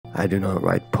I do not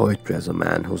write poetry as a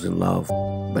man who's in love,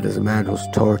 but as a man who's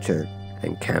tortured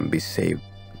and can be saved.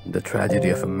 The tragedy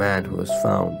of a man who has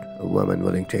found a woman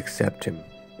willing to accept him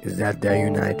is that they're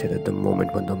united at the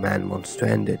moment when the man wants to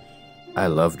end it. I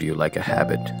loved you like a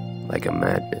habit, like a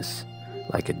madness,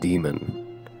 like a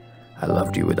demon. I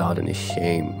loved you without any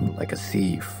shame, like a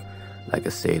thief, like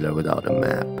a sailor without a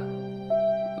map.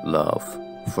 Love,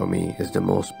 for me, is the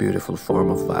most beautiful form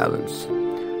of violence.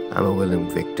 I'm a willing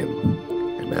victim,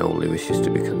 and my only wish is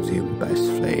to be consumed by its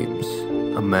flames.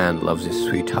 A man loves his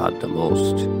sweetheart the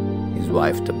most, his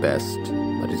wife the best,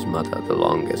 but his mother the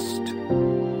longest.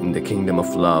 In the kingdom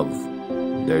of love,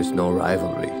 there is no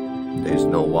rivalry. There is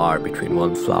no war between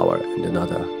one flower and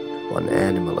another, one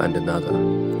animal and another.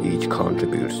 Each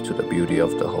contributes to the beauty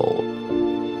of the whole.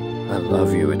 I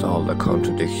love you with all the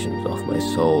contradictions of my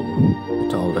soul,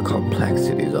 with all the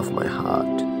complexities of my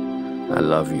heart. I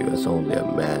love you as only a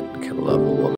man can love a woman.